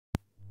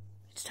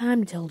It's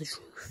time to tell the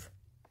truth.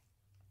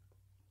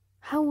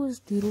 How was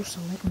Doodle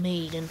Sonic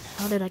made, and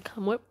how did I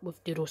come up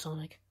with Doodle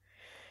Sonic?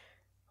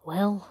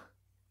 Well,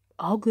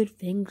 all good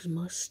things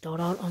must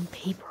start out on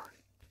paper.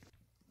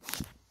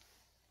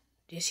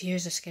 This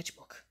here's a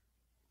sketchbook,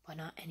 but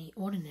not any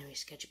ordinary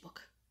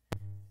sketchbook.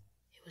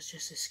 It was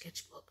just a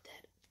sketchbook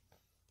that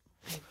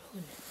I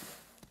ruined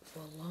for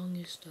the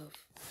longest of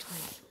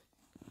time.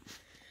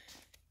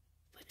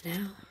 But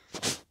now,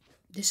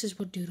 this is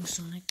what Doodle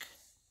Sonic,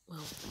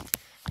 well,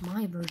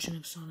 my version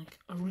of Sonic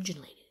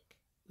originated.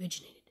 It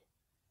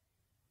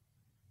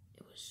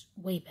was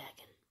way back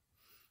in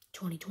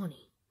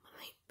 2020 when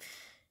I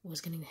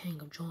was getting the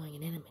hang of drawing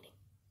and animating.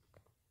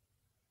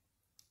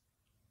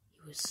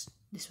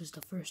 This was the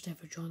first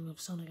ever drawing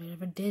of Sonic I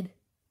ever did.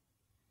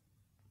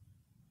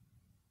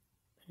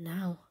 But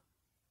now,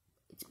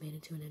 it's made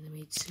into an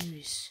animated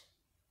series.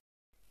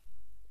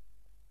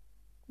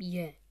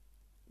 Yeah,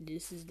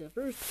 this is the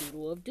first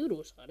doodle of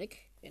Doodle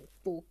Sonic in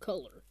full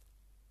color.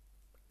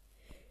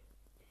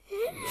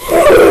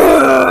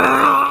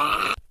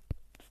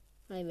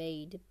 I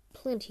made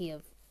plenty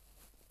of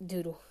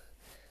Doodle.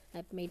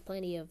 I've made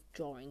plenty of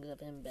drawings of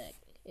him back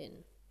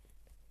in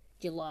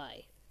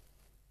July.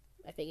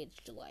 I think it's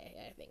July,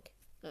 I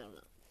don't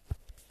know.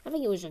 I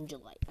think it was in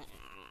July.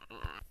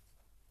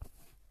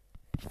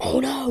 Oh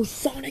no,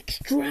 Sonic's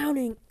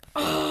drowning!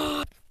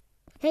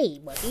 Hey,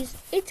 buddies,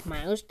 it's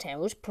Miles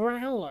Tails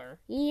Prowler.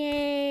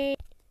 Yay!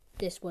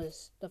 This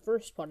was the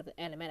first part of the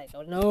animatic.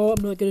 No,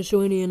 I'm not gonna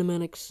show any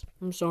animatics.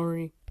 I'm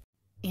sorry.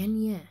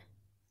 And yeah,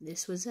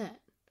 this was it.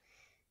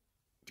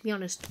 To be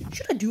honest,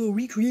 should I do a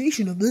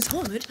recreation of this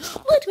helmet?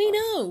 Let me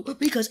know!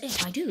 Because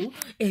if I do,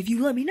 if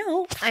you let me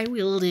know, I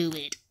will do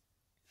it.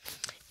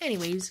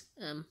 Anyways,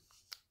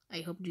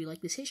 I hope you like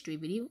this history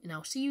video, and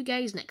I'll see you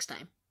guys next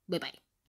time. Bye-bye.